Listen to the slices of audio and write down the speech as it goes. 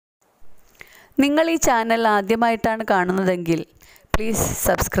നിങ്ങൾ ഈ ചാനൽ ആദ്യമായിട്ടാണ് കാണുന്നതെങ്കിൽ പ്ലീസ്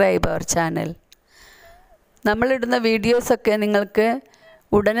സബ്സ്ക്രൈബ് അവർ ചാനൽ. നമ്മളിടുന്ന വീഡിയോസൊക്കെ നിങ്ങൾക്ക്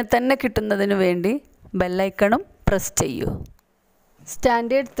ഉടനെ തന്നെ കിട്ടുന്നതിന് വേണ്ടി ബെല്ലൈക്കണും പ്രസ് ചെയ്യൂ.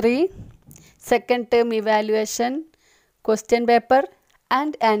 Standard 3 second term evaluation question paper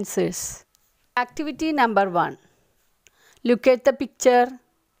and answers. Activity number 1. Look at the picture.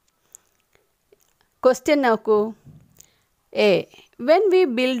 Question നോക്കൂ. A. When we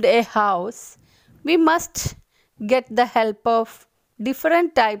build a house, we must get the help of different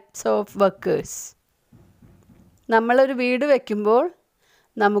types of workers. നമ്മളൊരു വീട് വയ്ക്കുമ്പോൾ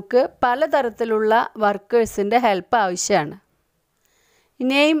നമുക്ക് പലതരത്തിലുള്ള വർക്കേഴ്സിൻ്റെ help ആവശ്യമാണ്.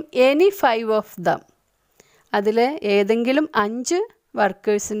 Name any 5 of them. അതിൽ ഏതെങ്കിലും 5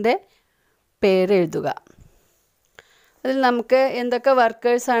 വർക്കേഴ്സിൻ്റെ പേര് എഴുതുക. അതിൽ നമുക്ക് എന്തൊക്കെ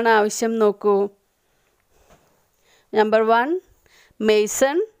വർക്കേഴ്സാണ് ആവശ്യം നോക്കൂ. Number 1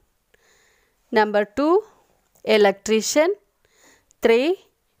 mason, number 2 electrician, 3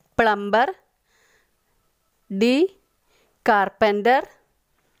 plumber, D carpenter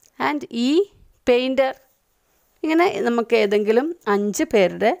and E painter. ഇങ്ങനെ നമുക്ക് ഏതെങ്കിലും 5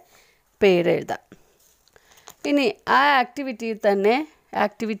 പേരുടെ പേര് എഴുതാം. ഇനി ആ ആക്ടിവിറ്റിയിൽ തന്നെ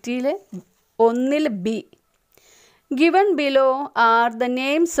ആക്ടിവിറ്റിയിൽ 1 B. Given below are the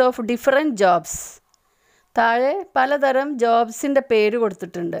names of different jobs. താഴെ പലതരം ജോബ്സിൻ്റെ പേര്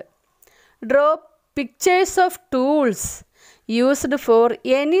കൊടുത്തിട്ടുണ്ട്. Draw pictures of tools used for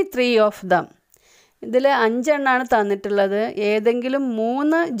any 3 of them. ഇതിൽ 5 എണ്ണമാണ് തന്നിട്ടുള്ളത്. ഏതെങ്കിലും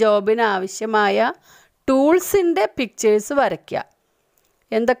 3 ജോബിന് ആവശ്യമായ ടൂൾസിൻ്റെ പിക്ചേഴ്സ് വരയ്ക്കുക.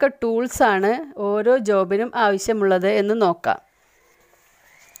 എന്തൊക്കെ ടൂൾസാണ് ഓരോ ജോബിനും ആവശ്യമുള്ളത് എന്ന് നോക്കാം.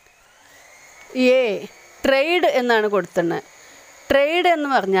 എ ട്രേഡ് എന്നാണ് കൊടുത്തിട്ടുള്ളത്. ട്രേഡ് എന്ന്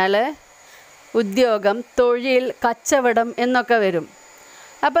പറഞ്ഞാൽ ഉദ്യോഗം, തൊഴിൽ, കച്ചവടം എന്നൊക്കെ വരും.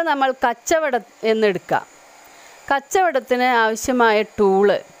 അപ്പോൾ നമ്മൾ കച്ചവടം എന്നെടുക്കാം. കച്ചവടത്തിന് ആവശ്യമായ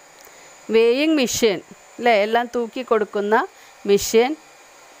ടൂള് വേയിങ് മെഷീൻ അല്ലേ, എല്ലാം തൂക്കി കൊടുക്കുന്ന മെഷീൻ.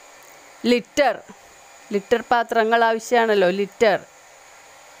 ലിറ്റർ പാത്രങ്ങൾ ആവശ്യമാണല്ലോ, ലിറ്റർ.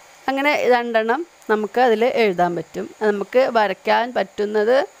 അങ്ങനെ 2 എണ്ണം നമുക്ക് അതിൽ എഴുതാൻ പറ്റും. നമുക്ക് വരയ്ക്കാൻ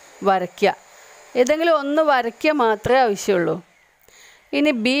പറ്റുന്നത് വരയ്ക്കുക. ഏതെങ്കിലും ഒന്ന് വരയ്ക്കുക മാത്രമേ ആവശ്യമുള്ളൂ.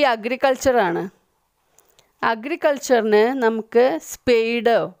 ഇനി ബി അഗ്രികൾച്ചറാണ്. അഗ്രികൾച്ചറിന് നമുക്ക്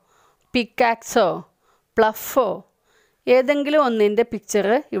സ്പെയ്ഡോ പിക്കാക്സോ പ്ലഫോ ഏതെങ്കിലും ഒന്നിൻ്റെ പിക്ചർ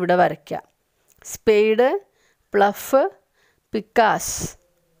ഇവിടെ വരയ്ക്കാം. സ്പെയ്ഡ്, പ്ലഫ്, പിക്കാസ്.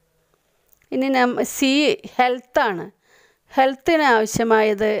 ഇനി സി ഹെൽത്താണ്. ഹെൽത്തിന്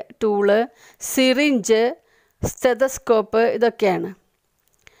ആവശ്യമായത് ടൂള് സിറിഞ്ച്, സ്റ്റെതസ്കോപ്പ് ഇതൊക്കെയാണ്.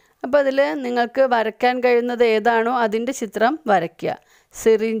 അപ്പോൾ അതിൽ നിങ്ങൾക്ക് വരയ്ക്കാൻ കഴിയുന്നത് ഏതാണോ അതിൻ്റെ ചിത്രം വരയ്ക്കുക.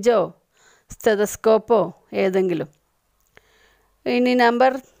 സിറിഞ്ചോ സ്റ്റെതസ്കോപ്പോ ഏതെങ്കിലും. ഇനി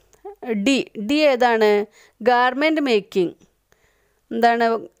നമ്പർ ഡി ഏതാണ്? Garment making. എന്താണ്?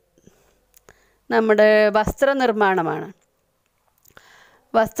 നമ്മുടെ വസ്ത്രനിർമ്മാണമാണ്.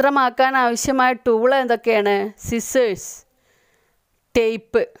 വസ്ത്രമാക്കാൻ ആവശ്യമായ ടൂൾ എന്തൊക്കെയാണ്? സിസേഴ്സ്,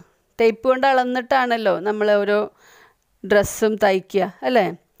 ടേപ്പ് കൊണ്ട് അളന്നിട്ടാണല്ലോ നമ്മൾ ഓരോ ഡ്രസ്സും തയ്ക്കുക അല്ലേ.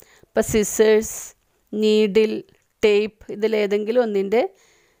 ഇപ്പോൾ സിസേഴ്സ്, നീഡിൽ, ടേപ്പ് ഇതിലേതെങ്കിലും ഒന്നിൻ്റെ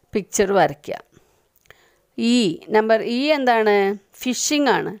പിക്ചർ വരയ്ക്കുക. നമ്പർ ഇ എന്താണ്? ഫിഷിംഗ്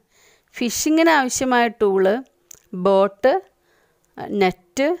ആണ്. ഫിഷിങ്ങിന് ആവശ്യമായ ടൂള് ബോട്ട്,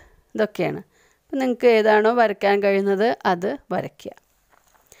 നെറ്റ് ഇതൊക്കെയാണ്. അപ്പം നിങ്ങൾക്ക് ഏതാണോ വരയ്ക്കാൻ കഴിയുന്നത് അത് വരയ്ക്കുക.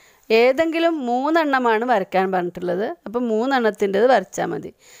 ഏതെങ്കിലും 3 എണ്ണമാണ് വരയ്ക്കാൻ പറഞ്ഞിട്ടുള്ളത്. അപ്പോൾ 3 എണ്ണത്തിൻ്റെത് വരച്ചാൽ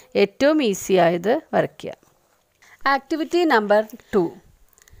മതി. ഏറ്റവും ഈസി ആയത് വരയ്ക്കുക. Activity number 2.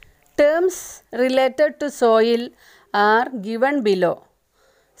 Terms related to soil are given below.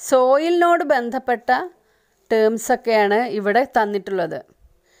 സോയിലിനോട് ബന്ധപ്പെട്ട ടേംസൊക്കെയാണ് ഇവിടെ തന്നിട്ടുള്ളത്.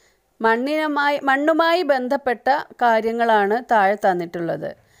 മണ്ണുമായി ബന്ധപ്പെട്ട കാര്യങ്ങളാണ് താഴെ തന്നിട്ടുള്ളത്.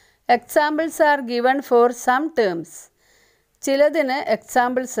 Examples are given for some terms. ചിലതിന്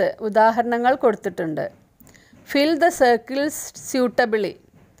എക്സാമ്പിൾസ് ഉദാഹരണങ്ങൾ കൊടുത്തിട്ടുണ്ട്. Fill the circles suitably.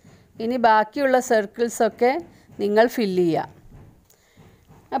 ഇനി ബാക്കിയുള്ള സർക്കിൾസൊക്കെ നിങ്ങൾ ഫില്ല് ചെയ്യുക.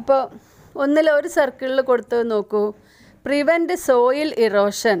 അപ്പോൾ ഒരു സർക്കിളിൽ കൊടുത്ത് നോക്കൂ. പ്രിവെൻറ്റ് സോയിൽ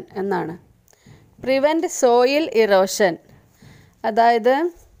ഇറോഷൻ എന്നാണ്. പ്രിവെൻറ്റ് സോയിൽ ഇറോഷൻ അതായത്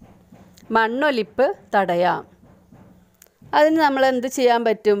മണ്ണൊലിപ്പ് തടയാം. അതിന് നമ്മൾ എന്ത് ചെയ്യാൻ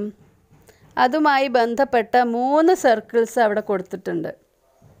പറ്റും? അതുമായി ബന്ധപ്പെട്ട 3 സർക്കിൾസ് അവിടെ കൊടുത്തിട്ടുണ്ട്.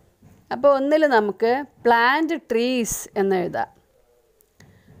 അപ്പോൾ നമുക്ക് പ്ലാന്റ് ട്രീസ് എന്നെഴുതാം.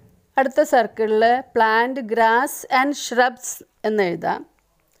 അടുത്ത സർക്കിളിൽ പ്ലാന്റ് ഗ്രാസ് ആൻഡ് ഷ്രബ്സ് എന്നെഴുതാം.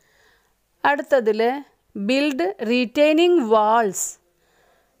 അടുത്തതിൽ ബിൽഡ് റീറ്റെയിനിങ് വാൾസ്.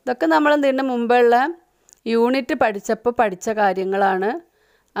 ഇതൊക്കെ നമ്മൾ ഇതിന് മുമ്പുള്ള യൂണിറ്റ് പഠിച്ചപ്പോൾ പഠിച്ച കാര്യങ്ങളാണ്.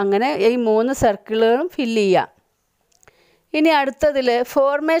 അങ്ങനെ ഈ 3 സർക്കിളുകളും ഫില്ല് ചെയ്യാം. ഇനി അടുത്തതിൽ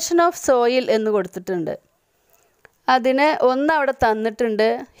ഫോർമേഷൻ ഓഫ് സോയിൽ എന്ന് കൊടുത്തിട്ടുണ്ട്. അതിന് ഒന്ന് അവിടെ തന്നിട്ടുണ്ട്,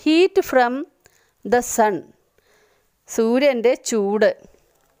 ഹീറ്റ് ഫ്രം ദ സൺ, സൂര്യൻ്റെ ചൂട്.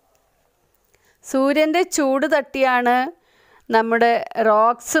 സൂര്യൻ്റെ ചൂട് തട്ടിയാണ് നമ്മുടെ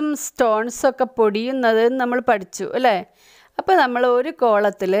റോക്സും സ്റ്റോൺസൊക്കെ പൊടിയുന്നത് നമ്മൾ പഠിച്ചു അല്ലേ. അപ്പോൾ നമ്മൾ ഒരു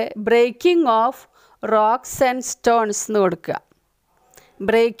കോളത്തിൽ breaking of rocks and stones എന്ന് കൊടുക്കുക.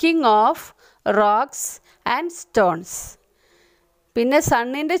 Breaking of rocks and stones. പിന്നെ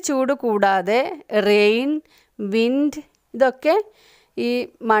സണ്ണിൻ്റെ ചൂട് കൂടാതെ റെയിൻ, വിൻഡ് ഇതൊക്കെ ഈ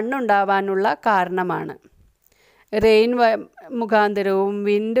മണ്ണുണ്ടാവാനുള്ള കാരണമാണ്. റെയിൻ മുഖാന്തരവും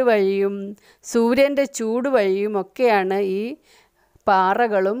വിൻഡ് വഴിയും സൂര്യൻ്റെ ചൂട് വഴിയും ഒക്കെയാണ് ഈ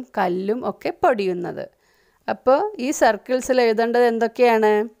പാറകളും കല്ലും ഒക്കെ പൊടിയുന്നത്. അപ്പോൾ ഈ സർക്കിൾസിൽ എഴുതേണ്ടത്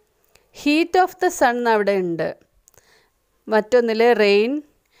എന്തൊക്കെയാണ്? ഹീറ്റ് ഓഫ് ദ സൺ അവിടെ ഉണ്ട്, മറ്റൊന്നിൽ റെയിൻ,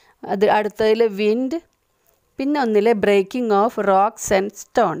 അത് അടുത്തതിൽ വിൻഡ്, പിന്നെ ഒന്നിൽ breaking of rocks and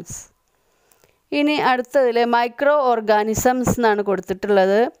stones. ഇനി അടുത്തതിൽ മൈക്രോ ഓർഗാനിസംസ് എന്നാണ്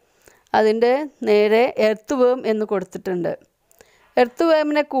കൊടുത്തിട്ടുള്ളത്. അതിൻ്റെ നേരെ എർത്ത് വേം എന്ന് കൊടുത്തിട്ടുണ്ട്. എർത്ത്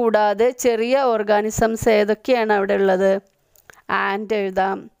വേമിനെ കൂടാതെ ചെറിയ ഓർഗാനിസംസ് ഏതൊക്കെയാണ് അവിടെ ഉള്ളത്? ആൻഡ്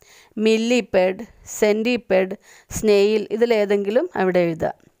എഴുതാം, മില്ലിപെഡ്, സെൻറ്റിപെഡ്, സ്നെയിൽ, ഇതിലേതെങ്കിലും അവിടെ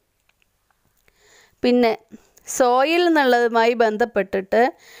എഴുതാം. പിന്നെ സോയിൽ എന്നുള്ളതുമായി ബന്ധപ്പെട്ടിട്ട്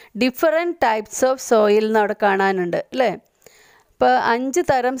ഡിഫറെൻറ്റ് ടൈപ്സ് ഓഫ് സോയിൽ എന്ന് അവിടെ കാണാനുണ്ട് അല്ലേ. ഇപ്പോൾ 5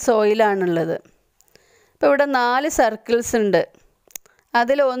 തരം സോയിലാണുള്ളത്. ഇപ്പോൾ ഇവിടെ 4 സർക്കിൾസ് ഉണ്ട്.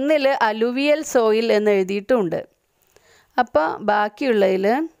 അതിൽ ഒന്നിൽ അലുവിയൽ സോയിൽ എന്ന് എഴുതിയിട്ടുമുണ്ട്. അപ്പോൾ ബാക്കിയുള്ളതിൽ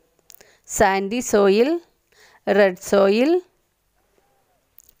Sandy soil, red soil,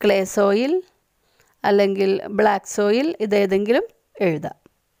 clay soil അല്ലെങ്കിൽ ബ്ലാക്ക് സോയിൽ, ഇതേതെങ്കിലും എഴുതാം.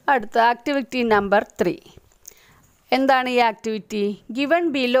 അടുത്ത ആക്ടിവിറ്റി നമ്പർ 3. എന്താണ് ഈ activity? Given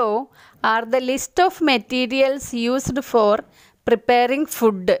below are the list of materials used for preparing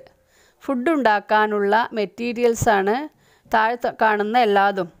food. Food ഉണ്ടാക്കാനുള്ള മെറ്റീരിയൽസാണ് താഴെ കാണുന്ന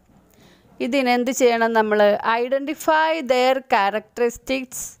എല്ലാതും. ഇതിനെന്ത് ചെയ്യണം നമ്മൾ? Identify their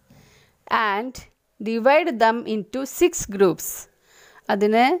characteristics and divide dum into 6 groups.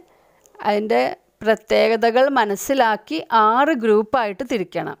 അതിൻ്റെ പ്രത്യേകതകൾ മനസ്സിലാക്കി 6 ഗ്രൂപ്പായിട്ട്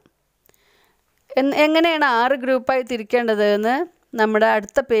തിരിക്കണം. എങ്ങനെയാണ് 6 ഗ്രൂപ്പായി തിരിക്കേണ്ടത് എന്ന് നമ്മുടെ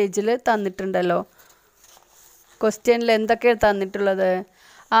അടുത്ത പേജിൽ തന്നിട്ടുണ്ടല്ലോ. ക്വസ്റ്റ്യനിൽ എന്തൊക്കെയാണ് തന്നിട്ടുള്ളത്?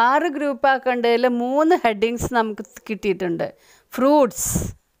 6 ഗ്രൂപ്പാക്കേണ്ടതിൽ 3 ഹെഡിങ്സ് നമുക്ക് കിട്ടിയിട്ടുണ്ട്. ഫ്രൂട്ട്സ്,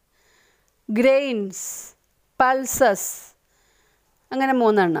 ഗ്രെയിൻസ്, പൾസസ്, അങ്ങനെ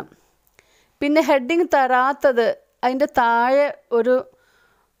 3 എണ്ണം. പിന്നെ ഹെഡിങ് തരാത്തത്, അതിൻ്റെ താഴെ ഒരു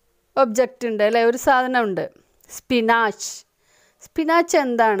ഒബ്ജക്റ്റ് ഉണ്ട് അല്ലേ, ഒരു സാധനമുണ്ട്, സ്പിനാച്ച്. സ്പിനാച്ച്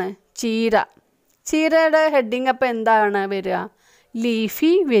എന്താണ്? ചീര. ചീരയുടെ ഹെഡിങ് അപ്പോൾ എന്താണ് വരിക?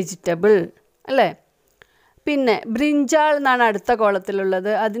 ലീഫി വെജിറ്റബിൾ അല്ലേ. പിന്നെ ബ്രിഞ്ചാൾ എന്നാണ് അടുത്ത കോളത്തിലുള്ളത്.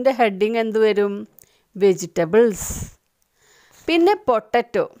 അതിൻ്റെ ഹെഡിങ് എന്ത് വരും? വെജിറ്റബിൾസ്. പിന്നെ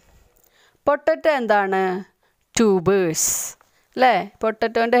പൊട്ടറ്റോ. പൊട്ടറ്റോ എന്താണ്? ട്യൂബേഴ്സ് അല്ലേ.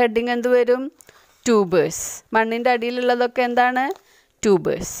 പൊട്ടറ്റോൻ്റെ ഹെഡിങ് എന്ത് വരും? ട്യൂബേഴ്സ്. മണ്ണിൻ്റെ അടിയിലുള്ളതൊക്കെ എന്താണ്?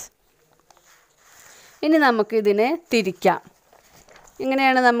 ട്യൂബേഴ്സ്. ഇനി നമുക്കിതിനെ തിരിക്കാം.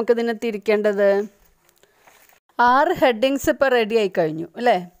 എങ്ങനെയാണ് നമുക്കിതിനെ തിരിക്കേണ്ടത്? 6 ഹെഡിങ്സ് ഇപ്പോൾ റെഡി ആയി കഴിഞ്ഞു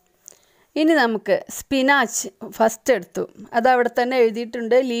അല്ലേ. ഇനി നമുക്ക് സ്പിനാച്ച് ഫസ്റ്റ് എടുത്തു, അതവിടെ തന്നെ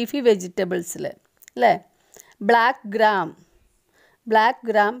എഴുതിയിട്ടുണ്ട് ലീഫി വെജിറ്റബിൾസിൽ അല്ലേ. ബ്ലാക്ക്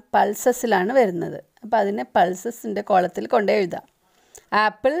ഗ്രാം പൾസസിലാണ് വരുന്നത്. അപ്പോൾ അതിനെ പൾസസിൻ്റെ കോളത്തിൽ കൊണ്ടേ എഴുതാം.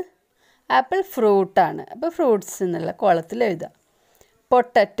 ആപ്പിൾ ഫ്രൂട്ടാണ്, അപ്പോൾ ഫ്രൂട്ട്സ് എന്നുള്ള കോളത്തിൽ എഴുതാം.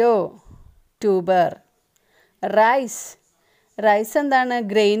 Potato tuber. റൈസ് എന്താണ്?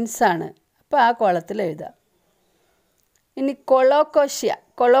 ഗ്രെയിൻസ് ആണ്, അപ്പോൾ ആ കോളത്തിൽ എഴുതാം. ഇനി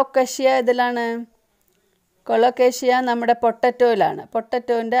കൊളോക്കേഷ്യ ഇതിലാണ്. കൊളോക്കേഷ്യ നമ്മുടെ പൊട്ടറ്റോയിലാണ്.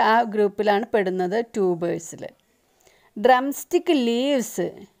 പൊട്ടറ്റോൻ്റെ ആ ഗ്രൂപ്പിലാണ് പെടുന്നത്, ട്യൂബേഴ്സിൽ. ഡ്രംസ്റ്റിക്ക് ലീവ്സ്,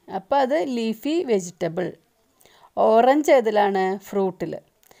 അപ്പോൾ അത് ലീഫി വെജിറ്റബിൾ. ഓറഞ്ച് ഏതിലാണ്? ഫ്രൂട്ടിൽ.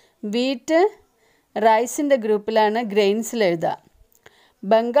 വീറ്റ് റൈസിൻ്റെ ഗ്രൂപ്പിലാണ്, ഗ്രെയിൻസിൽ എഴുതാം.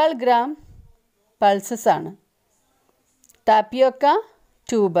 ബംഗാൾ ഗ്രാം പൾസസ് ആണ്. Tapioca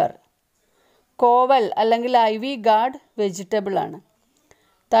tuber. കോവൽ അല്ലെങ്കിൽ ഐവി ഗാർഡ് വെജിറ്റബിൾ ആണ്.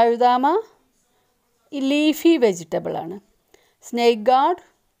 തഴുതാമ ലീഫി വെജിറ്റബിൾ ആണ്. Snake guard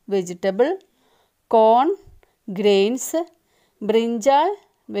vegetable. കോൺ grains. Brinjal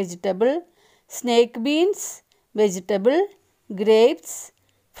vegetable. Snake beans vegetable. Grapes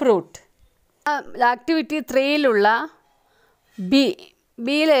fruit. Activity 3യിലുള്ള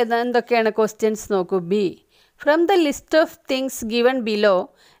ബിയിൽ എന്തൊക്കെയാണ് ക്വസ്റ്റ്യൻസ് നോക്കൂ. B, from the list of things given below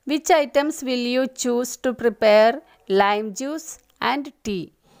which items will you choose to prepare lime juice and tea?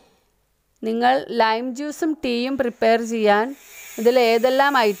 നിങ്ങൾ lime ജ്യൂസും ടീയും prepare ചെയ്യാൻ ഇതിൽ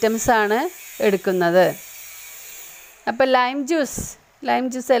ഏതെല്ലാം ഐറ്റംസാണ് എടുക്കുന്നത്? അപ്പോൾ ലൈം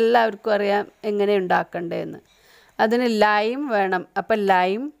ജ്യൂസ് എല്ലാവർക്കും അറിയാം എങ്ങനെ ഉണ്ടാക്കേണ്ടതെന്ന്. അതിന് ലൈം വേണം. അപ്പോൾ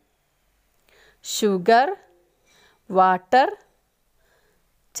ലൈം, ഷുഗർ, വാട്ടർ,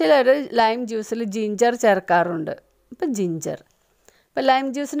 ചിലർ ലൈം ജ്യൂസിൽ ജിഞ്ചർ ചേർക്കാറുണ്ട്. അപ്പോൾ ജിഞ്ചർ. അപ്പോൾ ലൈം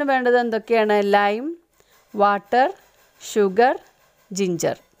ജ്യൂസിന് വേണ്ടത് എന്തൊക്കെയാണ്? Lime, water, sugar,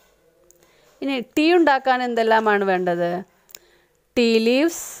 ginger. ഇനി ടീ ഉണ്ടാക്കാൻ എന്തെല്ലാമാണ് വേണ്ടത്? Tea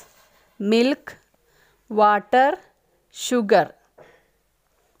leaves, milk, water, sugar.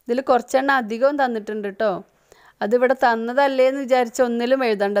 ഇതിൽ കുറച്ചെണ്ണം അധികവും തന്നിട്ടുണ്ട് കേട്ടോ. അതിവിടെ തന്നതല്ലേ എന്ന് വിചാരിച്ച് ഒന്നിലും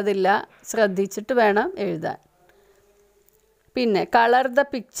എഴുതേണ്ടതില്ല, ശ്രദ്ധിച്ചിട്ട് വേണം എഴുതാൻ. പിന്നെ colour the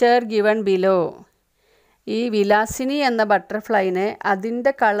picture given below. ഈ വിലാസിനി എന്ന ബട്ടർഫ്ലൈനെ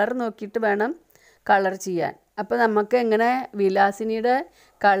അതിൻ്റെ കളർ നോക്കിയിട്ട് വേണം കളർ ചെയ്യാൻ. അപ്പോൾ നമുക്ക് എങ്ങനെ വിലാസിനിയുടെ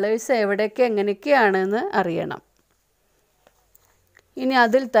കളേഴ്സ് എവിടെയൊക്കെ എങ്ങനെയൊക്കെയാണെന്ന് അറിയണം. ഇനി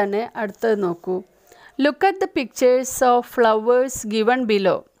അതിൽ തന്നെ അടുത്തത് നോക്കൂ. Look at the pictures of flowers given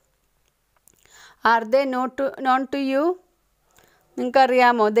below. Are they non to you?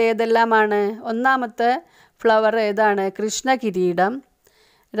 നിങ്ങൾക്കറിയാമോ ഇത് ഏതെല്ലാമാണ്? ഒന്നാമത്തെ ഫ്ലവർ ഏതാണ്? കൃഷ്ണകിരീടം.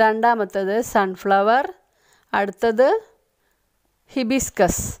 രണ്ടാമത്തത് സൺഫ്ലവർ. അടുത്തത്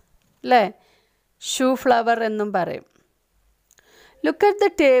ഹിബിസ്കസ് അല്ലേ? ഷൂ ഫ്ലവർ എന്നും പറയും. Look at the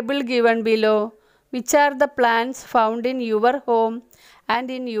table given below. Which are the plants found in your home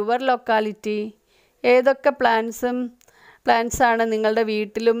and in your locality. ഏതൊക്കെ പ്ലാന്റ്സാണ് നിങ്ങളുടെ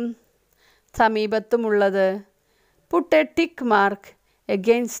വീട്ടിലും സമീപത്തുമുള്ളത്? Put a tick mark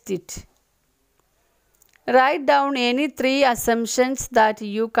against it. Write down any 3 assumptions that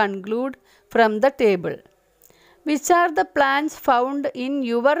you conclude from the table. Which are the plants found in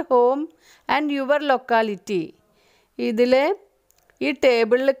your home and your locality? ഇതിൽ ഈ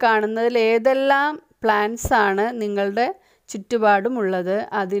ടേബിളിൽ കാണുന്നതിൽ ഏതെല്ലാം plants ആണ് നിങ്ങളുടെ ചുറ്റുപാടുമുള്ളത്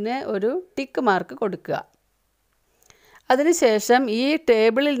അതിന് ഒരു ടിക്ക് മാർക്ക് കൊടുക്കുക. അതിനുശേഷം ഈ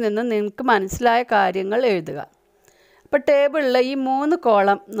ടേബിളിൽ നിന്ന് നിങ്ങൾക്ക് മനസ്സിലായ കാര്യങ്ങൾ എഴുതുക. അപ്പോൾ ടേബിളിൽ ഈ 3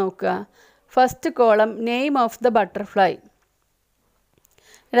 കോളം നോക്കുക. First column name of the butterfly.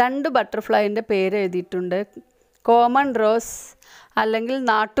 2 ബട്ടർഫ്ലൈൻ്റെ പേര് എഴുതിയിട്ടുണ്ട്. കോമൺ റോസ് അല്ലെങ്കിൽ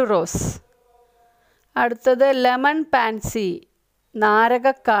നാട്ടു റോസ്. അടുത്തത് ലെമൺ പാൻസി,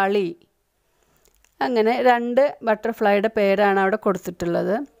 നാരകക്കാളി. അങ്ങനെ 2 ബട്ടർഫ്ലൈയുടെ പേരാണ് അവിടെ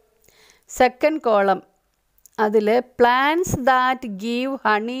കൊടുത്തിട്ടുള്ളത്. സെക്കൻഡ് കോളം അതിൽ plants that give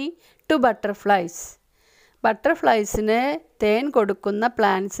honey to butterflies. ബട്ടർഫ്ലൈസിന് തേൻ കൊടുക്കുന്ന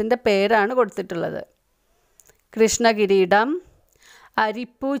പ്ലാന്റ്സിൻ്റെ പേരാണ് കൊടുത്തിട്ടുള്ളത്. കൃഷ്ണകിരീടം,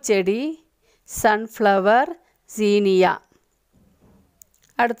 അരിപ്പൂ ചെടി, സൺഫ്ലവർ, സീനിയ.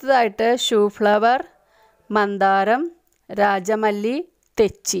 അടുത്തതായിട്ട് ഷൂ ഫ്ലവർ, മന്ദാരം, രാജമല്ലി,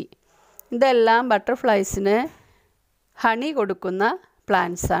 തെച്ചി. ഇതെല്ലാം ബട്ടർഫ്ലൈസിന് ഹണി കൊടുക്കുന്ന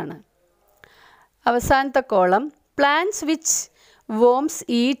പ്ലാന്റ്സാണ്. അവസാനത്തെ column plants which worms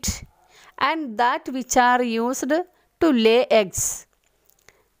eat and that which are used to Leh eggs.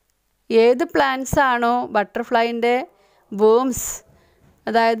 ഏത് പ്ലാന്റ്സ് ആണോ ബട്ടർഫ്ലൈൻ്റെ വോംസ്,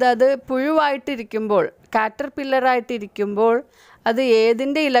 അതായത് അത് പുഴുവായിട്ടിരിക്കുമ്പോൾ, കാറ്റർപില്ലറായിട്ടിരിക്കുമ്പോൾ അത്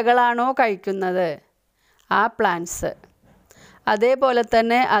ഏതിൻ്റെ ഇലകളാണോ കഴിക്കുന്നത് ആ പ്ലാന്റ്സ്. അതേപോലെ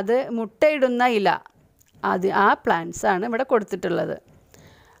തന്നെ അത് മുട്ടയിടുന്ന ഇല, ആ പ്ലാന്റ്സാണ് ഇവിടെ കൊടുത്തിട്ടുള്ളത്.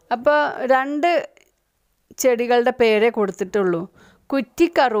 അപ്പോൾ 2 ചെടികളുടെ പേരേ കൊടുത്തിട്ടുള്ളൂ.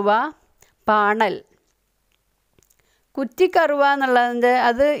 കുറ്റിക്കറുവ, പാണൽ. കുറ്റിക്കറുവ എന്നുള്ളതിൻ്റെ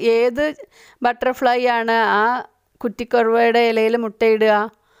അത് ഏത് ബട്ടർഫ്ലൈ ആണ് ആ കുറ്റിക്കറുവയുടെ ഇലയിൽ മുട്ടയിടുക?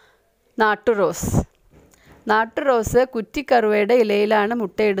 നാട്ടുറോസ്. നാട്ടുറോസ് കുറ്റിക്കറുവയുടെ ഇലയിലാണ്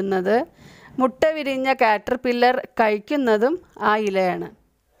മുട്ടയിടുന്നത്. മുട്ട വിരിഞ്ഞ കാറ്റർപില്ലർ കഴിക്കുന്നതും ആ ഇലയാണ്.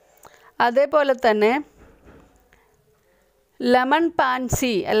 അതേപോലെ തന്നെ ലെമൺ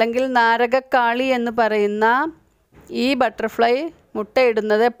പാൻസി അല്ലെങ്കിൽ നാരകക്കാളി എന്ന് പറയുന്ന ഈ ബട്ടർഫ്ലൈ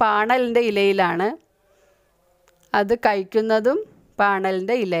മുട്ടയിടുന്നത് പാണലിൻ്റെ ഇലയിലാണ്. അത് കഴിക്കുന്നതും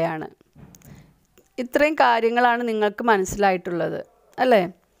പാണലിൻ്റെ ഇലയാണ്. ഇത്രയും കാര്യങ്ങളാണ് നിങ്ങൾക്ക് മനസ്സിലായിട്ടുള്ളത് അല്ലേ?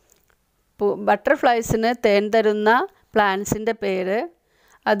 ബട്ടർഫ്ലൈസിന് തേൻ തരുന്ന പ്ലാന്റ്സിൻ്റെ പേര്,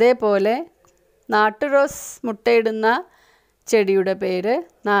 അതേപോലെ നാട്ടുറോസ് മുട്ടയിടുന്ന ചെടിയുടെ പേര്,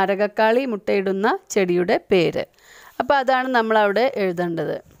 നാരകക്കാളി മുട്ടയിടുന്ന ചെടിയുടെ പേര്. അപ്പോൾ അതാണ് നമ്മളവിടെ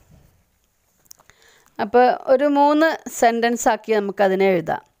എഴുതേണ്ടത്. അപ്പോൾ ഒരു 3 സെൻറ്റൻസ് ആക്കി നമുക്കതിനെ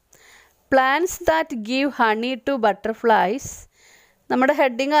എഴുതാം. Plants that give honey to butterflies. നമ്മുടെ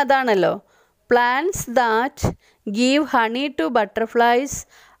ഹെഡിങ് അതാണല്ലോ. Plants that give honey to butterflies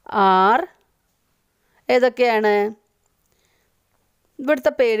R ഏതൊക്കെയാണ്?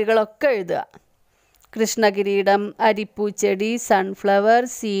 ഇവിടുത്തെ പേരുകളൊക്കെ എഴുതുക. കൃഷ്ണകിരീടം, അരിപ്പൂച്ചെടി, sunflower,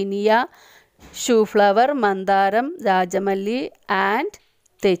 zinnia, shoe flower, Mandaram, Rajamalli and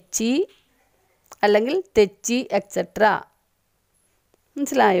തെച്ചി അല്ലെങ്കിൽ തെച്ചി എക്സെട്ര.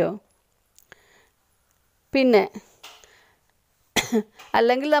 മനസ്സിലായോ? പിന്നെ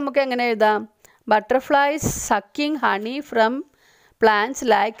അല്ലെങ്കിൽ നമുക്ക് എങ്ങനെ എഴുതാം? Butterflies sucking honey from plants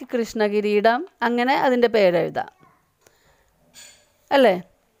like കൃഷ്ണകിരീടം, അങ്ങനെ അതിൻ്റെ പേരെഴുതാം അല്ലേ?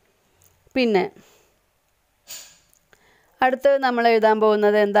 പിന്നെ അടുത്ത് നമ്മൾ എഴുതാൻ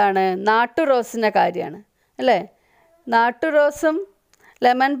പോകുന്നത് എന്താണ്? നാട്ടുറോസിൻ്റെ കാര്യമാണ് അല്ലേ? നാട്ടുറോസും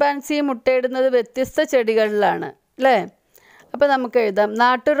ലെമൺ പാൻസിയും മുട്ടയിടുന്നത് വ്യത്യസ്ത ചെടികളിലാണ് അല്ലേ? അപ്പോൾ നമുക്ക് എഴുതാം,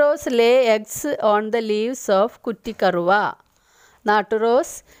 നാട്ടുറോസ് ലേ eggs on the leaves of കുറ്റിക്കറുവ.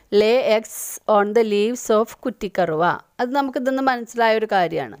 നാട്ടുറോസ് Leh eggs on the leaves of കുറ്റിക്കറുവ. അത് നമുക്കിതൊന്ന് മനസ്സിലായൊരു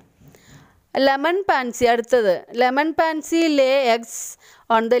കാര്യമാണ്. ലെമൺ പാൻസി, അടുത്തത് lemon pansy Leh eggs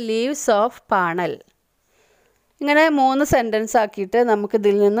on the leaves of Parnell. ഇങ്ങനെ 3 സെൻറ്റൻസ് ആക്കിയിട്ട്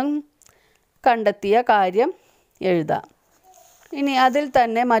നമുക്കിതിൽ നിന്നും കണ്ടെത്തിയ കാര്യം എഴുതാം. ഇനി അതിൽ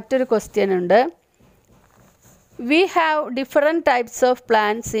തന്നെ മറ്റൊരു ക്വസ്റ്റ്യൻ ഉണ്ട്. We have different types of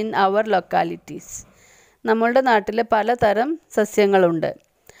plants in our localities. നമ്മളുടെ നാട്ടിൽ പലതരം സസ്യങ്ങളുണ്ട്.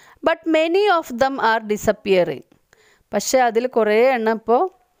 But many of them are disappearing. പക്ഷേ അതിൽ കുറേ എണ്ണം ഇപ്പോൾ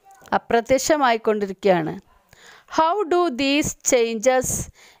അപ്രത്യക്ഷമായിക്കൊണ്ടിരിക്കുകയാണ്. How do these changes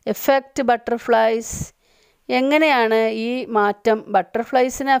effect butterflies? എങ്ങനെയാണ് ഈ മാറ്റം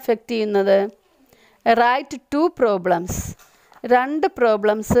ബട്ടർഫ്ലൈസിനെ അഫക്റ്റ് ചെയ്യുന്നത്? Right 2 problems. 2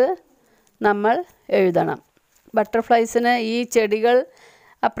 പ്രോബ്ലംസ് നമ്മൾ എഴുതണം. ബട്ടർഫ്ലൈസിന് ഈ ചെടികൾ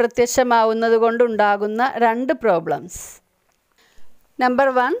അപ്രത്യക്ഷമാവുന്നത് കൊണ്ടുണ്ടാകുന്ന 2 problems. Number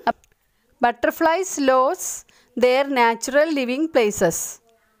 1, butterflies loss their natural living places.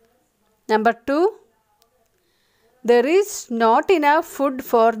 Number 2, there is not enough food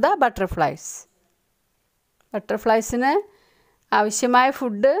for the butterflies. ബട്ടർഫ്ലൈസിന് ആവശ്യമായ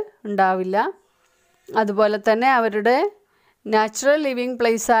ഫുഡ് ഉണ്ടാവില്ല. അതുപോലെ തന്നെ അവരുടെ നാച്ചുറൽ ലിവിങ്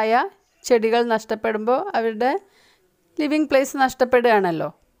പ്ലേസായ ചെടികൾ നഷ്ടപ്പെടുമ്പോൾ അവരുടെ ലിവിങ് പ്ലേസ് നഷ്ടപ്പെടുകയാണല്ലോ.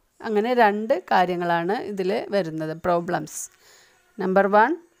 അങ്ങനെ 2 കാര്യങ്ങളാണ് ഇതിൽ വരുന്നത്, problems. Number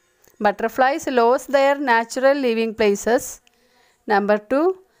 1, butterflies loss their natural living places. Number 2,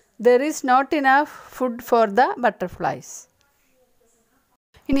 there is not enough food for the butterflies.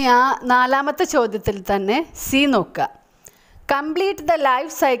 ഇനി ആ 4ാമത്തെ ചോദ്യത്തിൽ തന്നെ സി നോക്കുക. Complete the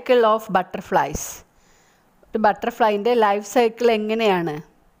life cycle of butterflies. ഒരു ബട്ടർഫ്ലൈൻ്റെ ലൈഫ് സൈക്കിൾ എങ്ങനെയാണ്?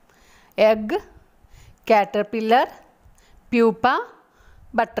 Egg, caterpillar, pupa,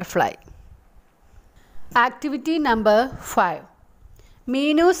 butterfly. Activity number 5,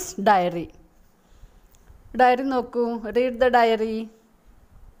 Meenu's diary. Diary നോക്കൂ. Read the diary.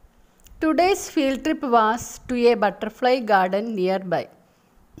 Today's field trip was to A butterfly garden near by.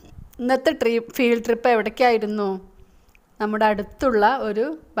 ഇന്നത്തെ field trip എവിടേക്കായിരുന്നു? നമ്മുടെ അടുത്തുള്ള ഒരു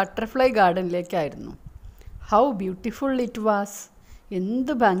butterfly ഗാർഡനിലേക്കായിരുന്നു. How beautiful it was.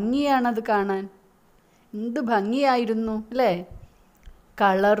 എന്ത് ഭംഗിയാണത് കാണാൻ, എന്ത് ഭംഗിയായിരുന്നു അല്ലേ?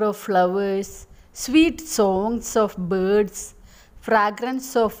 Colour of flowers, sweet songs of birds,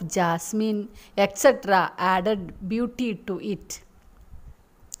 fragrance of Jasmine etcetera added beauty to it.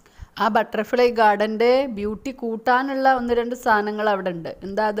 ആ ബട്ടർഫ്ലൈ ഗാർഡൻ്റെ ബ്യൂട്ടി കൂട്ടാനുള്ള 1-2 സാധനങ്ങൾ അവിടെ ഉണ്ട്.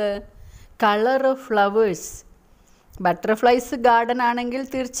 എന്താ അത്? Colour of flowers. Butterflies garden ആണെങ്കിൽ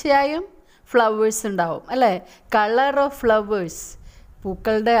തീർച്ചയായും ഫ്ലവേഴ്സ് ഉണ്ടാവും അല്ലേ? കളർ ഓഫ് ഫ്ലവേഴ്സ്,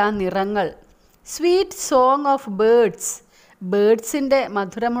 പൂക്കളുടെ ആ നിറങ്ങൾ. സ്വീറ്റ് സോങ് ഓഫ് ബേർഡ്സ്, ബേർഡ്സിൻ്റെ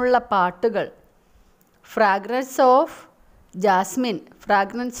മധുരമുള്ള പാട്ടുകൾ. Fragrance of Jasmine,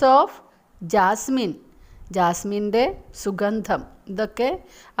 fragrance of Jasmine, ജാസ്മിൻ്റെ സുഗന്ധം. ഇതൊക്കെ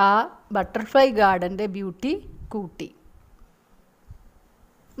ആ ബട്ടർഫ്ലൈ ഗാർഡൻ്റെ ബ്യൂട്ടി കൂട്ടി.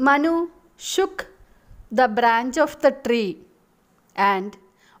 Manu shook the branch of the tree and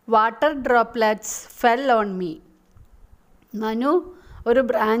water droplets fell on me. Manu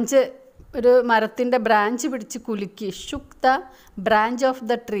ഒരു മരത്തിൻ്റെ ബ്രാഞ്ച് പിടിച്ച് കുലുക്കി. Shook the branch of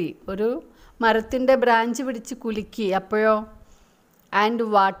the tree, ഒരു മരത്തിൻ്റെ ബ്രാഞ്ച് പിടിച്ച് കുലുക്കി. അപ്പോഴോ? ആൻഡ്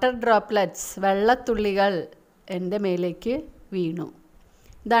വാട്ടർ ഡ്രോപ്ലെറ്റ്സ്, വെള്ളത്തുള്ളികൾ എൻ്റെ മേലേക്ക് വീണു.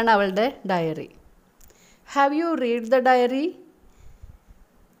 ഇതാണ് അവളുടെ diary. Have you read the diary?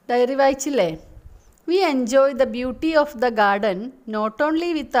 Diary വായിച്ചില്ലേ? V enjoy the beauty of the garden not only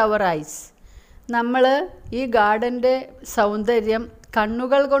with our eyes. നമ്മൾ ഈ ഗാർഡൻ്റെ സൗന്ദര്യം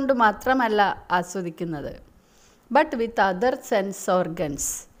കണ്ണുകൾ കൊണ്ട് മാത്രമല്ല ആസ്വദിക്കുന്നത്, but with other sense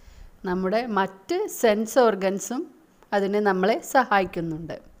organs. നമ്മുടെ മറ്റ് സെൻസ് ഓർഗൻസും അതിന് നമ്മളെ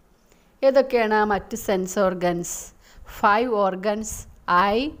സഹായിക്കുന്നുണ്ട്. ഏതൊക്കെയാണ് ആ മറ്റ് sense organs? 5 organs: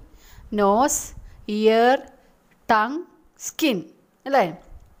 I, nose, year, tongue, skin അല്ലേ?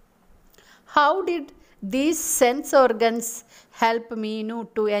 How did these sense organs help Meenu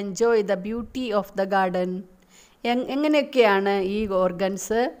to enjoy the beauty of the garden. എങ്ങനെയൊക്കെയാണ് ഈ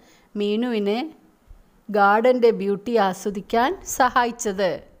ഓർഗൻസ് മീനുവിനെ ഗാർഡൻ്റെ ബ്യൂട്ടി ആസ്വദിക്കാൻ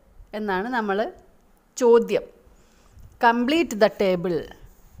സഹായിച്ചത് എന്നാണ് നമ്മൾ ചോദ്യം. Complete the table.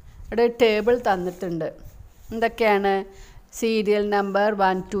 ഇവിടെ ടേബിൾ തന്നിട്ടുണ്ട്. എന്തൊക്കെയാണ്? സീരിയൽ നമ്പർ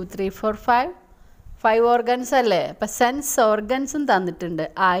 1 2 3 4 5 ഓർഗൻസ് അല്ലേ? അപ്പം സെൻസ് ഓർഗൻസും തന്നിട്ടുണ്ട്.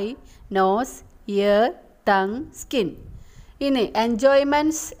 I, nose, year, tongue, skin. ഇനി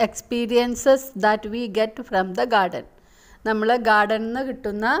enjoyments experiences that we get from the garden. നമ്മൾ ഗാർഡനിൽ നിന്ന്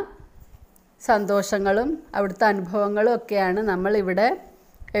കിട്ടുന്ന സന്തോഷങ്ങളും അവിടുത്തെ അനുഭവങ്ങളും ഒക്കെയാണ് നമ്മളിവിടെ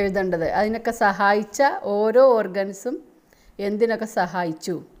എഴുതേണ്ടത്. അതിനൊക്കെ സഹായിച്ച ഓരോ ഓർഗൻസും എന്തിനൊക്കെ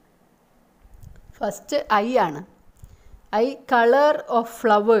സഹായിച്ചു? ഫസ്റ്റ് ഐ ആണ്. ഐ കളർ ഓഫ്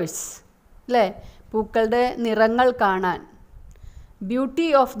ഫ്ലവേഴ്സ് അല്ലേ? പൂക്കളുടെ നിറങ്ങൾ കാണാൻ. Beauty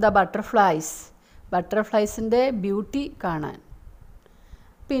of the butterflies, ബട്ടർഫ്ലൈസിൻ്റെ beauty കാണാൻ.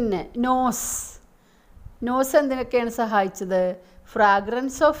 പിന്നെ നോസ്, നോസ് എന്തിനൊക്കെയാണ് സഹായിച്ചത്?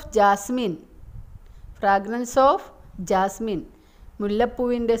 Fragrance of Jasmine, fragrance of Jasmine,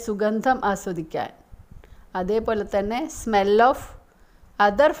 മുല്ലപ്പൂവിൻ്റെ സുഗന്ധം ആസ്വദിക്കാൻ. അതേപോലെ തന്നെ സ്മെൽ ഓഫ്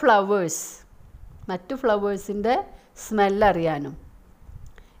അതർ ഫ്ലവേഴ്സ്, മറ്റു ഫ്ലവേഴ്സിൻ്റെ സ്മെല്ലറിയാനും.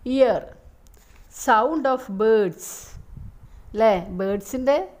 ഇയർ, സൗണ്ട് ഓഫ് ബേർഡ്സ് അല്ലേ?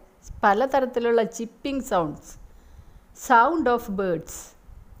 ബേർഡ്സിൻ്റെ പലതരത്തിലുള്ള chipping sounds, sound of birds.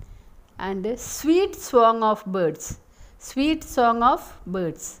 And sweet song of birds, sweet song of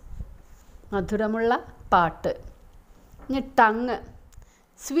birds, മധുരമുള്ള പാട്ട്. ഇനി ടങ്,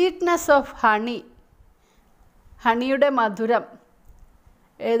 സ്വീറ്റ്നെസ് ഓഫ് ഹണി, ഹണിയുടെ മധുരം.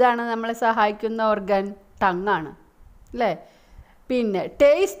 ഏതാണ് നമ്മളെ സഹായിക്കുന്ന ഓർഗൻ? ടങ്ങാണ് അല്ലേ? പിന്നെ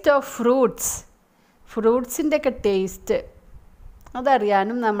ടേസ്റ്റ് ഓഫ് ഫ്രൂട്ട്സ്, ഫ്രൂട്ട്സിൻ്റെ ഒക്കെ ടേസ്റ്റ്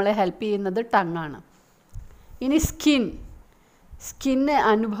അതറിയാനും നമ്മളെ ഹെൽപ്പ് ചെയ്യുന്നത് ടങ്ങാണ്. ഇനി സ്കിൻ, സ്കിന്ന്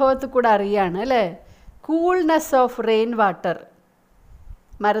അനുഭവത്തിൽ കൂടെ അറിയാണ് അല്ലേ? Coolness of rain water,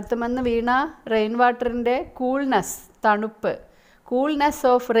 മരത്തുമെന്ന് Veena rain വാട്ടറിൻ്റെ കൂൾനെസ്, തണുപ്പ്, coolness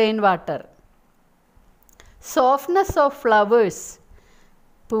of rain water. Softness of flowers,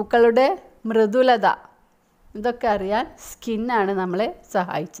 പൂക്കളുടെ മൃദുലത. ഇതൊക്കെ അറിയാൻ സ്കിന്നാണ് നമ്മളെ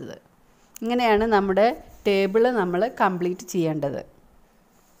സഹായിച്ചത്. ഇങ്ങനെയാണ് നമ്മുടെ ടേബിള് നമ്മൾ കംപ്ലീറ്റ് ചെയ്യേണ്ടത്.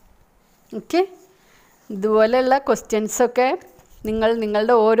 ഓക്കെ, ഇതുപോലെയുള്ള ക്വസ്റ്റ്യൻസൊക്കെ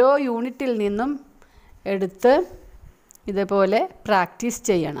നിങ്ങളുടെ ഓരോ യൂണിറ്റിൽ നിന്നും എടുത്ത് ഇതുപോലെ പ്രാക്ടീസ്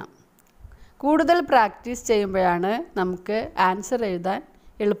ചെയ്യണം. കൂടുതൽ പ്രാക്ടീസ് ചെയ്യുമ്പോഴാണ് നമുക്ക് ആൻസർ എഴുതാൻ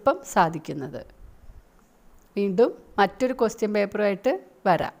എളുപ്പം സാധിക്കുന്നത്. വീണ്ടും മറ്റൊരു ക്വസ്റ്റ്യൻ പേപ്പറുമായിട്ട്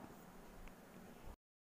വരാം.